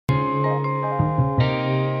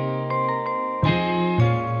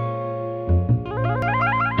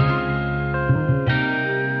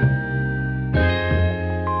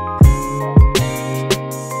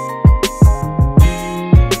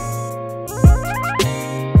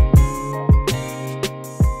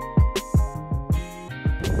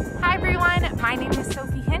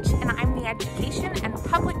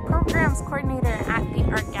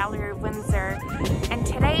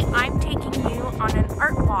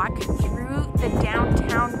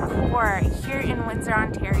Windsor,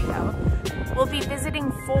 Ontario. We'll be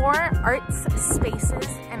visiting 4 arts spaces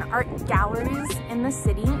and art galleries in the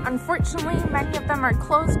city. Unfortunately, many of them are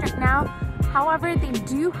closed right now. However, they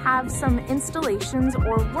do have some installations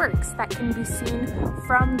or works that can be seen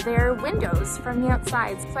from their windows from the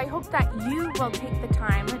outside. So I hope that you will take the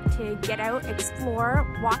time to get out, explore,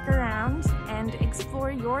 walk around, and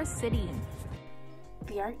explore your city.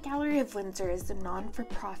 The Art Gallery of Windsor is a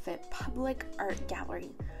non-for-profit public art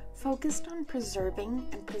gallery focused on preserving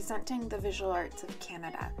and presenting the visual arts of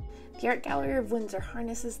Canada. The Art Gallery of Windsor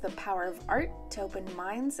harnesses the power of art to open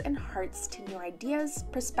minds and hearts to new ideas,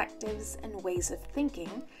 perspectives, and ways of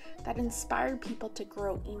thinking that inspire people to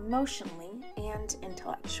grow emotionally and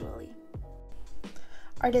intellectually.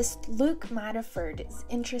 Artist Luke Matterford is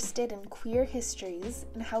interested in queer histories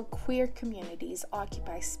and how queer communities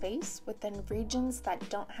occupy space within regions that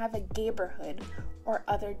don't have a gayborhood or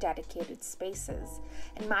other dedicated spaces.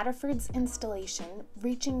 And Matterford's installation,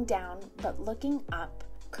 Reaching Down But Looking Up,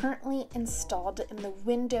 currently installed in the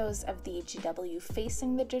windows of the AGW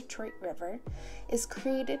facing the Detroit River, is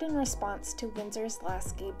created in response to Windsor's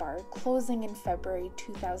last gay bar closing in February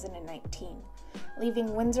 2019. Leaving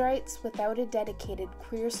Windsorites without a dedicated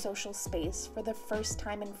queer social space for the first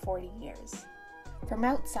time in 40 years. From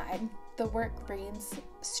outside, the work reads,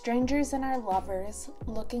 "Strangers and our lovers,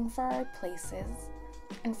 looking for our places,"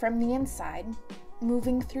 and from the inside,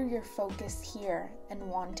 "Moving through your focus here and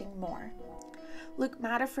wanting more." Luke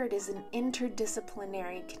Matterford is an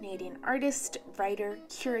interdisciplinary Canadian artist, writer,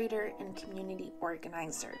 curator, and community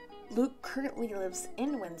organizer. Luke currently lives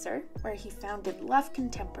in Windsor, where he founded Love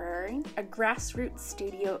Contemporary, a grassroots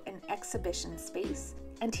studio and exhibition space,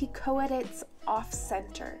 and he co-edits Off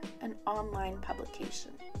Center, an online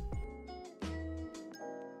publication.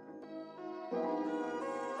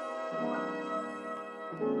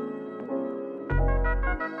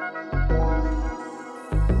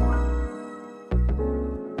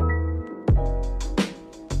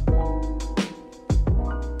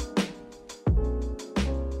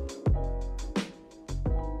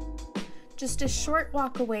 Just a short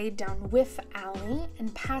walk away down Whiff Alley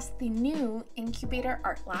and past the new Incubator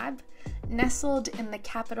Art Lab, nestled in the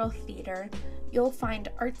Capitol Theatre, you'll find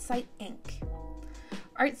Artcite Inc.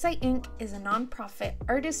 Artcite Inc. is a nonprofit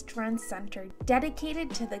artist-run center dedicated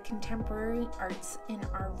to the contemporary arts in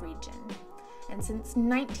our region. And since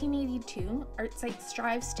 1982, Artcite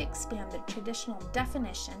strives to expand the traditional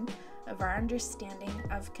definition of our understanding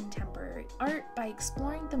of contemporary art by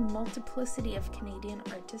exploring the multiplicity of Canadian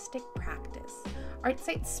artistic practice.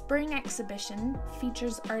 Artcite's spring exhibition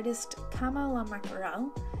features artist Kamala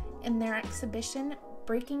Mackerel in their exhibition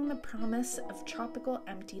Breaking the Promise of Tropical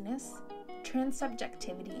Emptiness,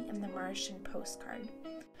 Transsubjectivity in the Mauritian Postcard.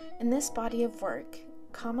 In this body of work,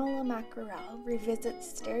 Kamala Mackerel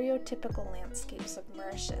revisits stereotypical landscapes of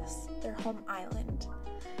Mauritius, their home island,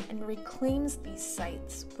 and reclaims these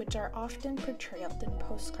sites, which are often portrayed in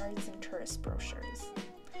postcards and tourist brochures.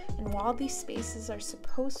 And while these spaces are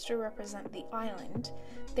supposed to represent the island,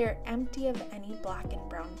 they are empty of any black and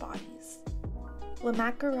brown bodies. La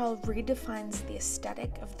Mackerel redefines the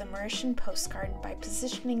aesthetic of the Mauritian postcard by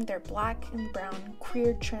positioning their black and brown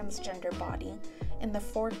queer transgender body in the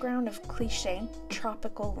foreground of cliché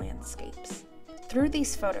tropical landscapes. Through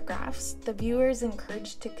these photographs, the viewer is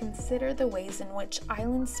encouraged to consider the ways in which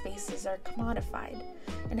island spaces are commodified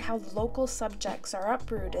and how local subjects are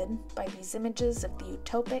uprooted by these images of the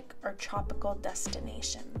utopic or tropical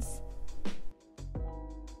destinations.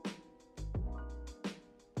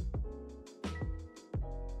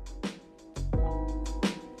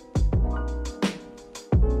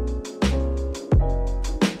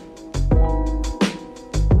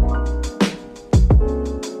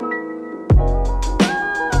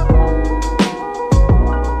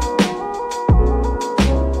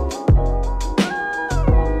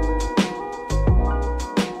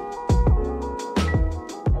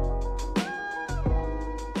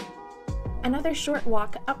 Another short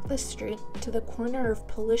walk up the street to the corner of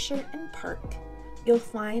Polisher and Park, you'll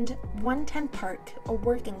find 110 Park, a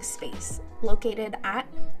working space located at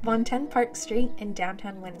 110 Park Street in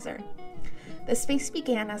downtown Windsor. The space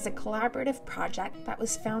began as a collaborative project that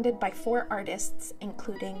was founded by 4 artists,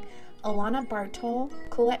 including Alana Bartol,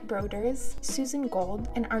 Colette Broders, Susan Gold,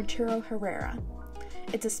 and Arturo Herrera.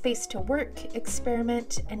 It's a space to work,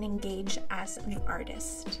 experiment, and engage as an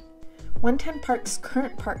artist. 110 Park's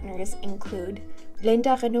current partners include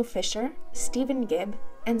Linda Renaud Fisher, Stephen Gibb,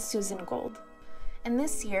 and Susan Gold. And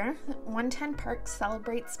this year, 110 Park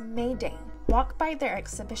celebrates May Day. Walk by their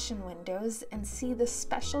exhibition windows and see the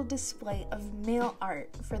special display of mail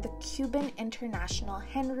art for the Cuban International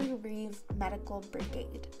Henry Reeve Medical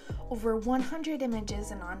Brigade. Over 100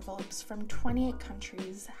 images and envelopes from 28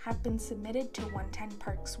 countries have been submitted to 110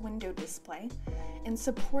 Park's window display in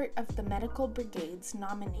support of the Medical Brigade's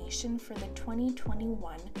nomination for the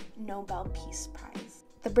 2021 Nobel Peace Prize.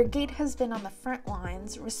 The brigade has been on the front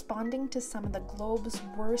lines responding to some of the globe's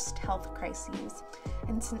worst health crises,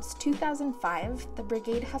 and since 2005, the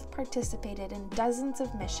brigade have participated in dozens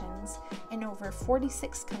of missions in over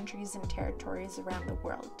 46 countries and territories around the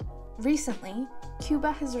world. Recently,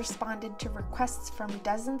 Cuba has responded to requests from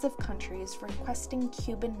dozens of countries requesting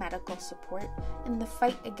Cuban medical support in the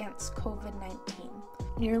fight against COVID-19.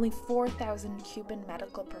 Nearly 4,000 Cuban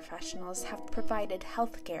medical professionals have provided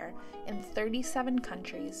healthcare in 37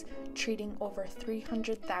 countries, treating over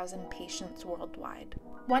 300,000 patients worldwide.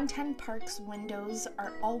 110 Park's windows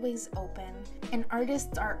are always open, and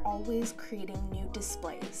artists are always creating new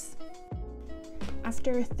displays.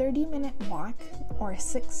 After a 30-minute walk or a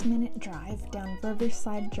 6-minute drive down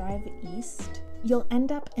Riverside Drive East, you'll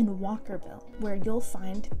end up in Walkerville, where you'll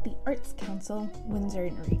find the Arts Council Windsor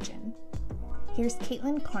and Region. Here's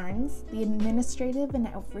Caitlin Carnes, the Administrative and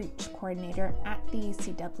Outreach Coordinator at the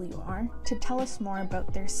ACWR, to tell us more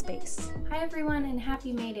about their space. Hi everyone and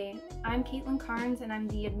happy May Day. I'm Caitlin Carnes and I'm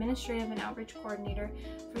the Administrative and Outreach Coordinator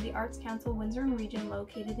for the Arts Council Windsor and Region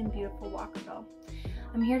located in beautiful Walkerville.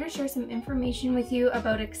 I'm here to share some information with you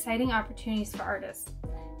about exciting opportunities for artists.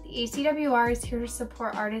 The ACWR is here to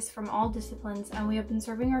support artists from all disciplines, and we have been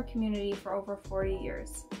serving our community for over 40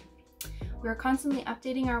 years. We are constantly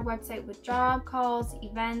updating our website with job calls,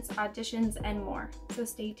 events, auditions, and more, so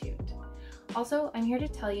stay tuned. Also, I'm here to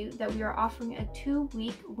tell you that we are offering a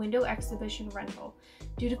 2-week window exhibition rental.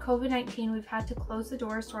 Due to COVID-19, we've had to close the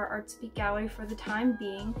doors to our Artcite gallery for the time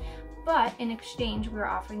being, but in exchange, we are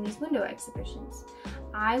offering these window exhibitions.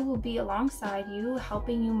 I will be alongside you,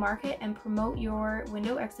 helping you market and promote your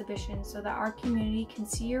window exhibition so that our community can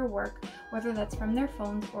see your work, whether that's from their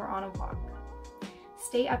phones or on a walk.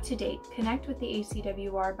 Stay up to date. Connect with the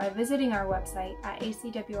ACWR by visiting our website at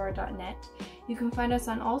acwr.net. You can find us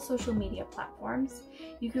on all social media platforms.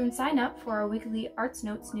 You can sign up for our weekly Arts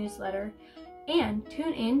Notes newsletter and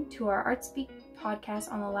tune in to our Art Speak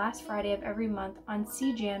podcast on the last Friday of every month on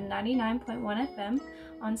CJAM 99.1 FM,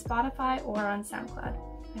 on Spotify, or on SoundCloud.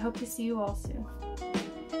 I hope to see you all soon.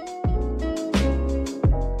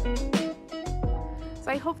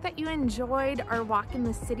 So I hope that you enjoyed our walk in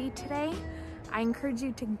the city today. I encourage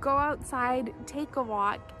you to go outside, take a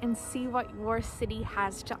walk, and see what your city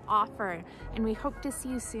has to offer. And we hope to see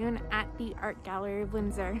you soon at the Art Gallery of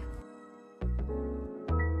Windsor.